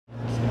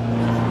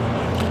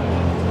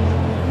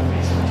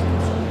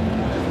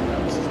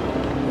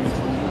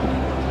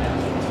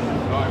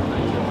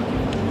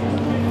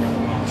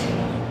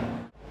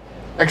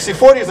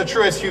XC40 is a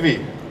true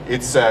SUV.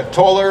 It's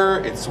taller,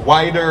 it's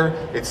wider,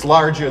 it's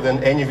larger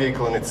than any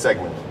vehicle in its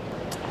segment.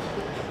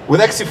 With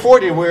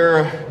XC40,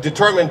 we're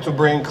determined to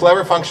bring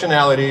clever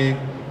functionality,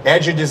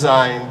 edgy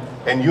design,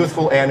 and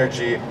youthful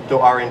energy to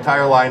our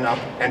entire lineup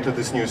and to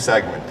this new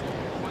segment.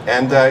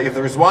 And if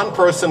there is one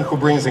person who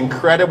brings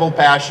incredible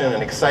passion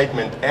and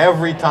excitement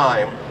every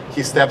time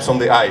he steps on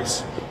the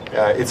ice,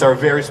 it's our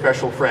very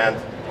special friend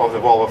of the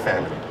Volvo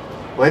family.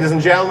 Ladies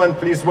and gentlemen,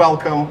 please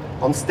welcome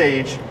on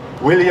stage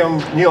William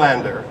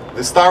Nylander,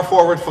 the star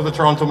forward for the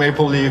Toronto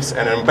Maple Leafs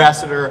and an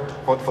ambassador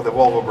for the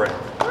Volvo brand.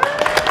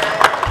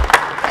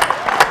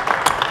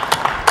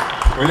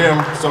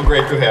 William, so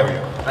great to have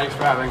you. Thanks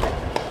for having me.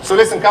 So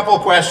listen, a couple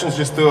of questions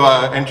just to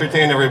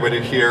entertain everybody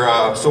here.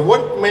 So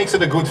what makes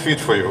it a good fit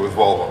for you with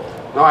Volvo?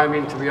 No, I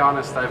mean, to be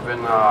honest, I've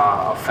been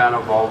a fan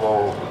of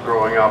Volvo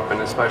growing up,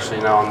 and especially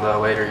now in the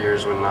later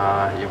years when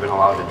you've been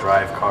allowed to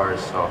drive cars.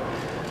 So,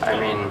 I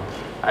mean,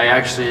 I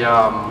actually,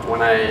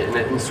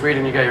 in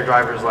Sweden you get your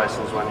driver's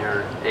license when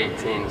you're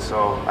 18,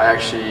 so I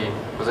actually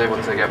was able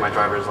to get my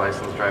driver's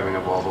license driving a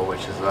Volvo,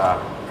 which is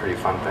a pretty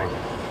fun thing.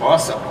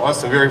 Awesome,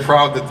 awesome. Very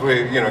proud that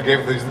we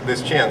gave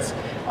this chance.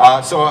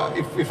 So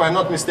if I'm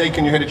not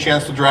mistaken, you had a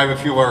chance to drive a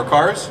few of our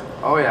cars?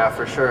 Oh yeah,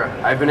 for sure.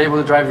 I've been able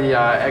to drive the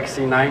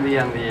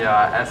XC90 and the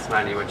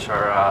S90, which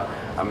are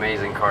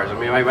amazing cars. I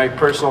mean, my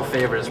personal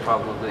favorite is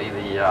probably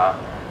the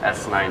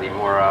S90,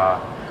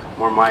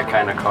 more my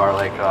kind of car,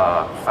 like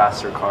a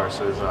faster car,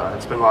 so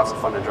it's been lots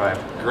of fun to drive.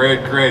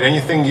 Great, great.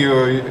 Anything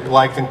you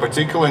liked in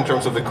particular in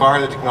terms of the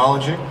car, the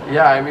technology?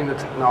 Yeah, I mean, the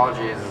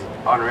technology is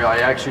unreal. I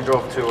actually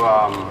drove to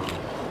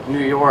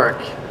New York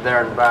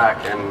there and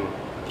back, and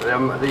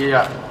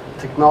the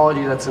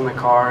technology that's in the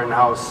car and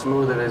how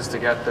smooth it is to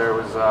get there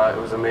was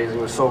it was amazing.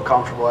 It was so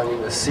comfortable. I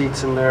mean, the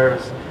seats in there,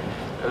 it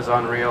was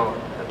unreal.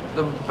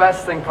 The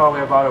best thing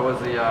probably about it was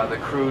the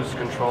cruise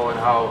control and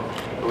how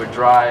it would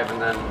drive and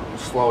then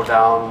slow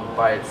down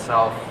by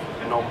itself,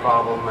 no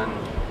problem. And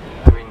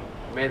I mean,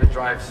 it made the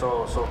drive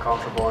so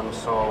comfortable and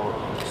so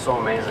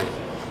amazing.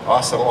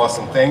 Awesome,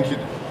 awesome. Thank you.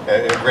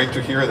 Great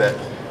to hear that.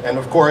 And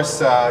of course,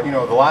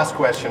 the last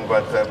question,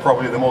 but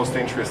probably the most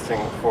interesting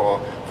for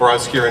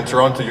us here in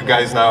Toronto. You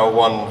guys now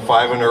won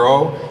 5 in a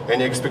row.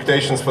 Any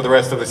expectations for the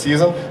rest of the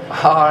season?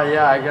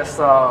 Yeah, I guess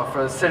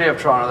for the city of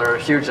Toronto, there are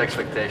huge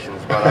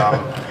expectations.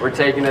 But we're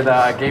taking it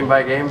game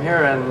by game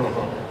here, and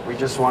we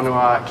just want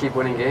to keep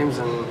winning games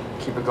and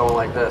keep it going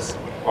like this.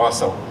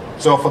 Awesome.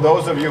 So for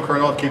those of you who are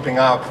not keeping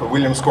up,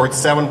 William scored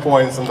 7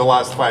 points in the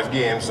last 5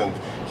 games, and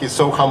he's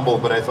so humble,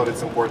 but I thought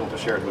it's important to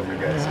share it with you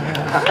guys.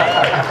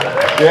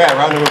 Yeah,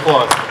 round of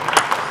applause.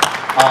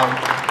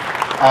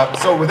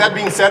 So with that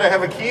being said, I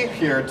have a key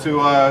here to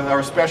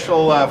our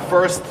special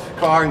first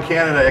car in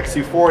Canada,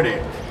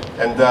 XC40.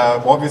 And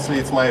obviously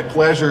it's my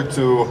pleasure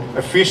to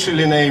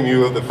officially name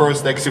you the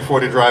first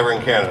XC40 driver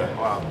in Canada.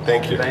 Wow.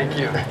 Thank you. Thank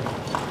you.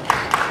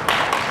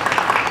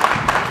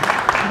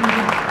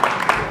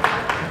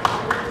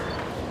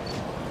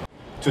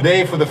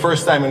 Today, for the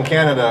first time in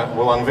Canada,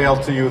 we'll unveil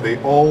to you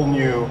the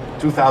all-new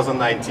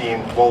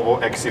 2019 Volvo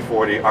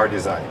XC40 R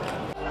Design.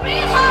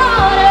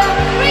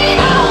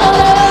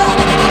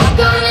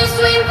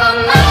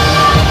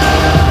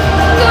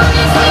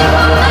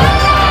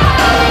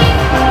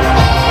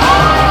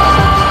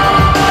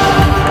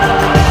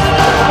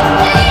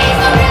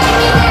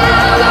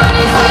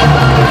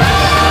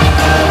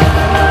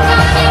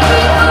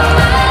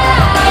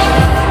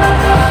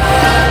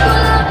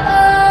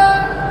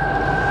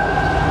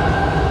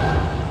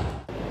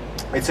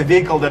 It's a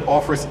vehicle that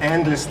offers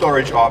endless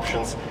storage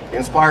options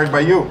inspired by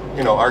you,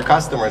 our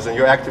customers and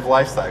your active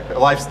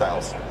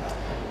lifestyles.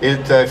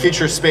 It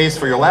features space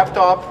for your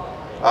laptop,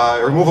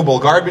 a removable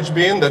garbage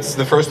bin, that's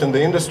the first in the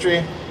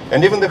industry,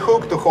 and even the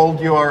hook to hold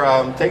your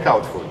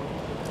takeout food.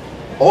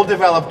 All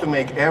developed to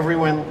make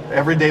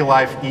everyday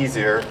life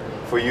easier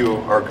for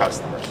you, our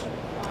customers.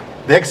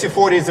 The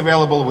XC40 is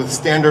available with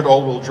standard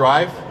all-wheel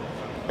drive,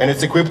 and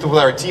it's equipped with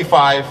our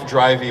T5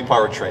 Drive-E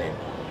powertrain.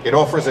 It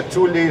offers a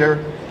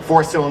 2-liter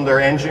 4-cylinder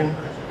engine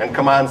and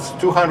commands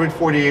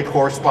 248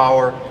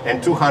 horsepower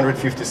and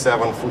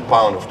 257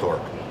 foot-pound of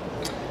torque.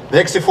 The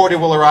XC40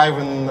 will arrive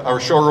in our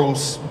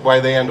showrooms by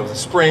the end of the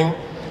spring,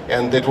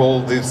 and the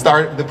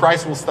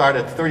price will start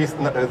at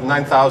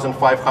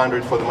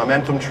 $39,500 for the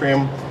Momentum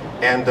trim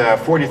and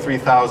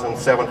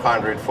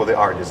 $43,700 for the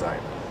R Design.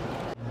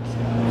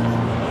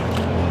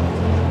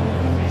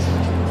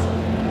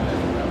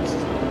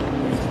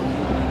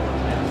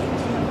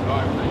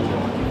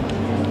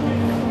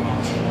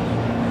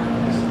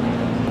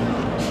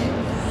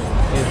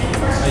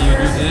 And you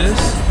do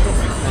this,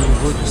 and you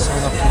go to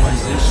sound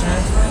optimization,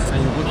 and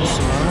you go to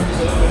surround.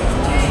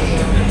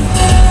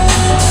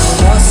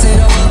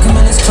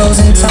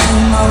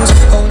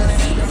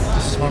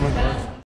 This is one of my